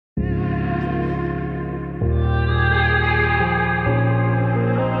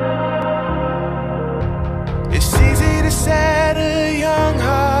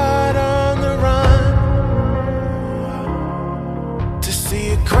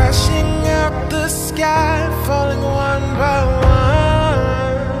crashing out the sky, falling one by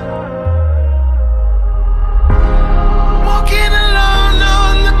one. Walking alone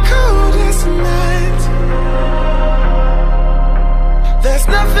on the coldest night. There's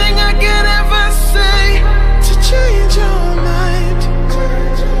nothing I can ever say to change your mind.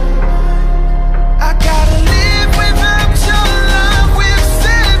 I gotta live without your love. We've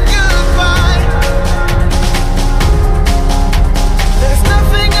said goodbye. There's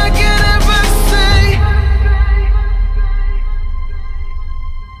nothing I can ever say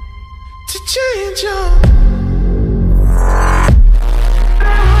to change your mind.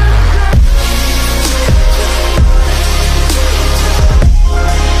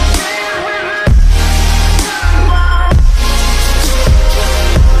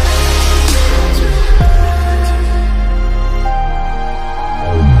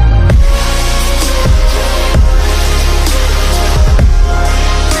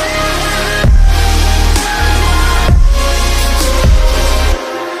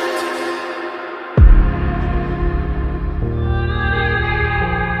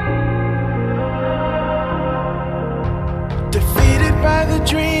 Defeated by the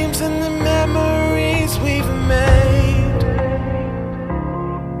dreams and the memories we've made,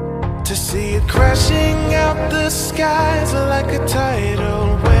 to see it crashing out the skies like a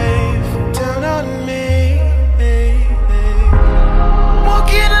tidal wave down on me.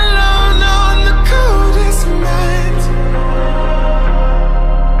 Walking alone on the coldest night.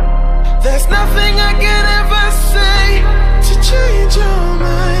 There's nothing I can ever say to change your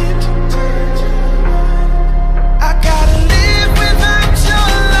mind. I gotta live without your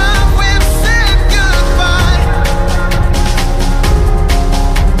love. We've said goodbye.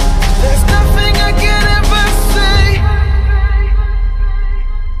 There's nothing I can ever say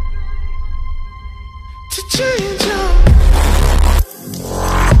to change your mind.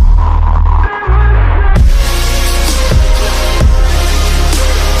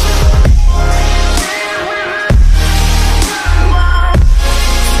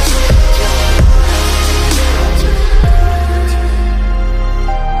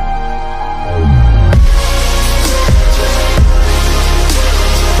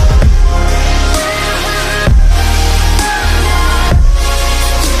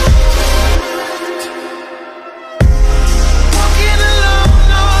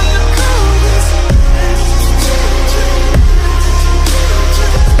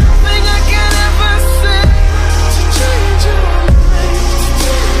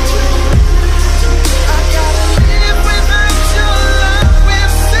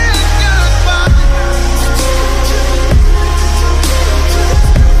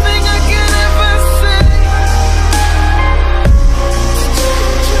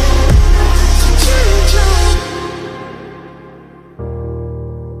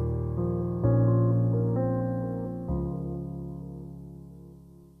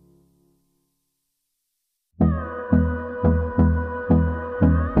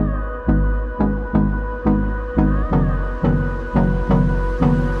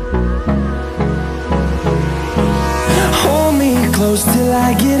 Close till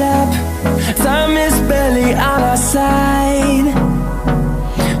I get up. Time is barely on our side.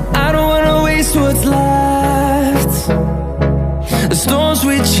 I don't wanna waste what's left. The storms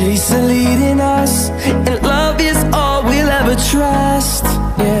we chase are leading us, and love is all we'll ever trust.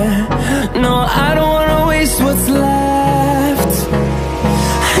 Yeah, no, I don't wanna waste what's left.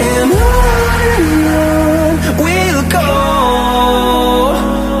 And on we'll go,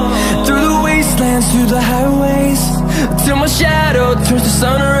 through the wastelands, through the highways, till my shadow turns to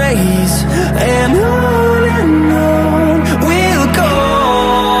sun rays. And on we'll go,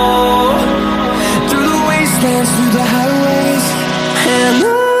 through the wastelands, through the highways, and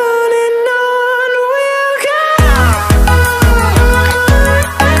on we'll go.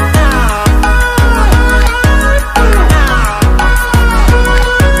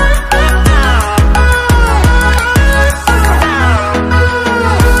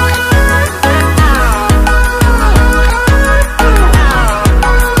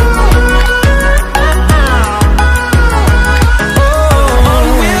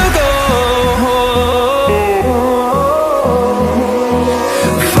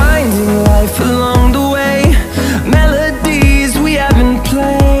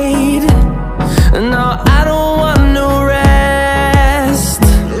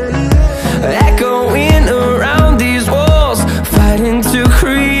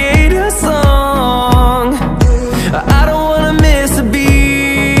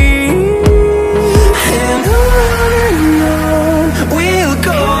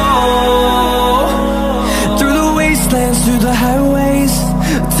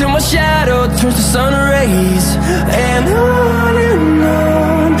 till my shadow turns to sun rays. And on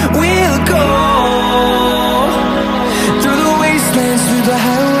we'll go, through the wastelands, through the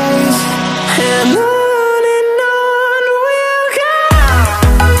highways, and on.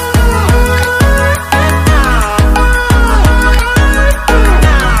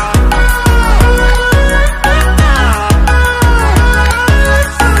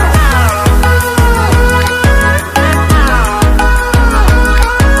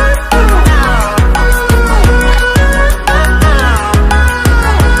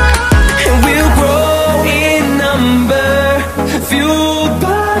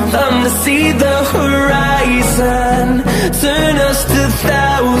 See the horizon, turn us to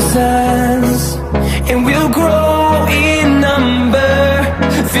thousands, and we'll grow in number,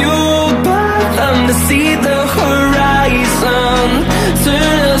 fueled by them to see the horizon,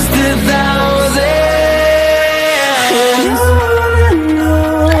 turn us to thousands, and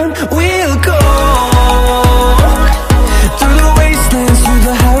on we'll go, through the wastelands, through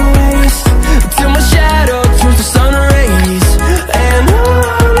the highways, till my shadow turns to sun rays, and on.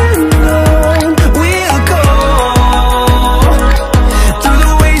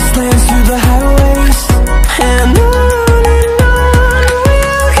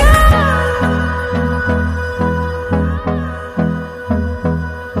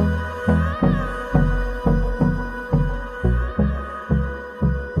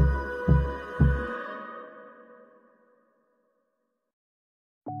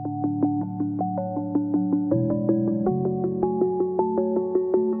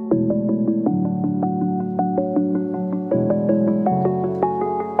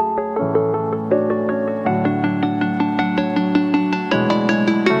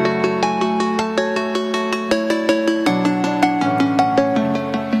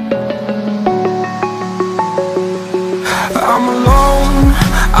 I'm alone,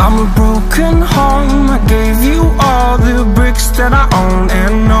 I'm a broken home. I gave you all the bricks that I own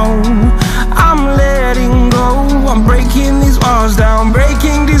and know. I'm letting go, I'm breaking these walls down,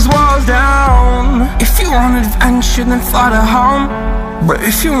 breaking these walls down. If you want adventure, then fly to home, but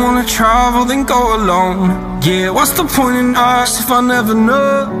if you wanna travel, then go alone. Yeah, what's the point in us if I never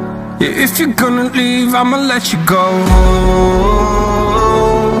know? Yeah, if you're gonna leave, I'ma let you go.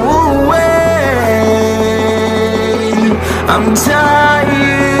 I'm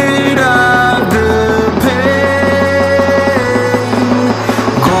tired of the pain.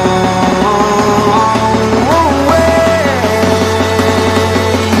 Go away.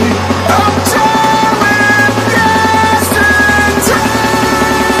 I'm tired with yesterday.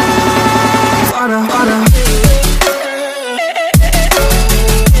 Harder, harder.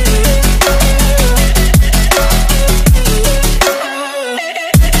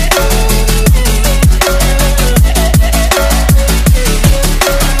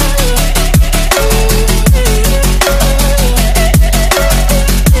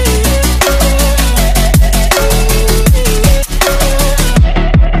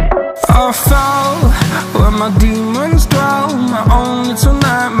 My demons dwell, my own little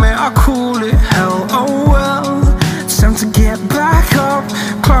nightmare, I call it hell, oh well. It's time to get back up,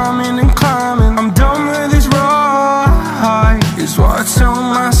 climbing and climbing. I'm done with this ride, is what I tell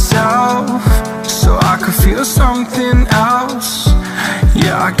myself, so I could feel something else.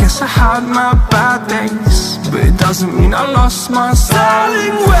 Yeah, I guess I had my bad days, but it doesn't mean I lost my style.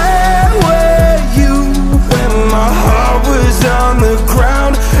 Darling, where were you when my heart was on the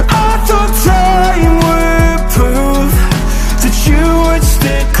ground? I thought time would prove that you would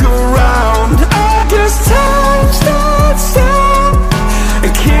stick around. I guess time stood still, a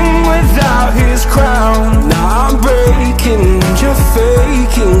king without his crown. Now I'm breaking and you're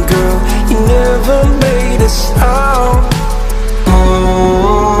faking, girl, you never made a sound. Oh,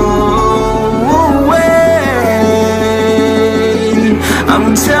 wait, I'm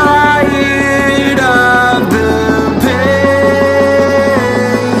tired of the pain.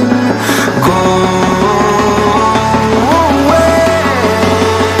 Go away.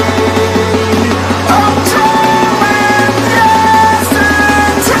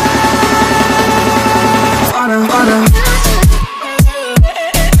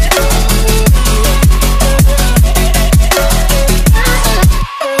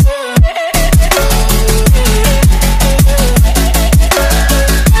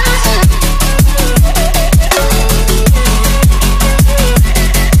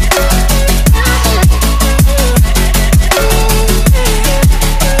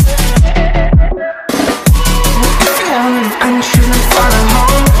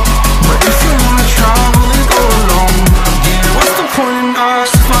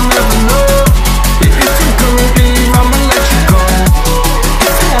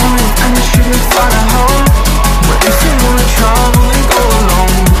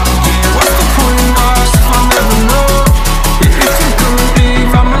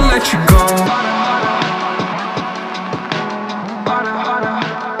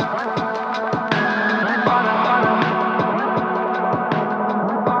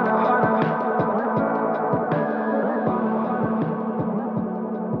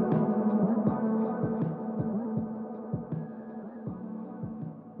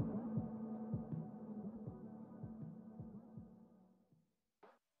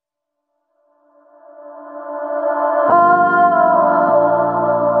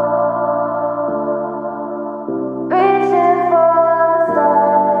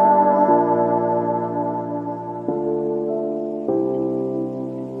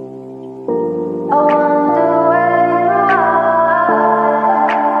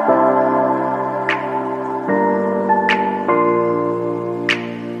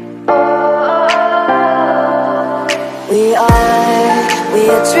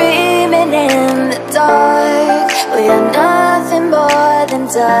 We're dreaming in the dark. We are nothing more than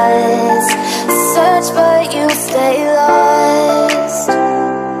dust. Search but you stay lost.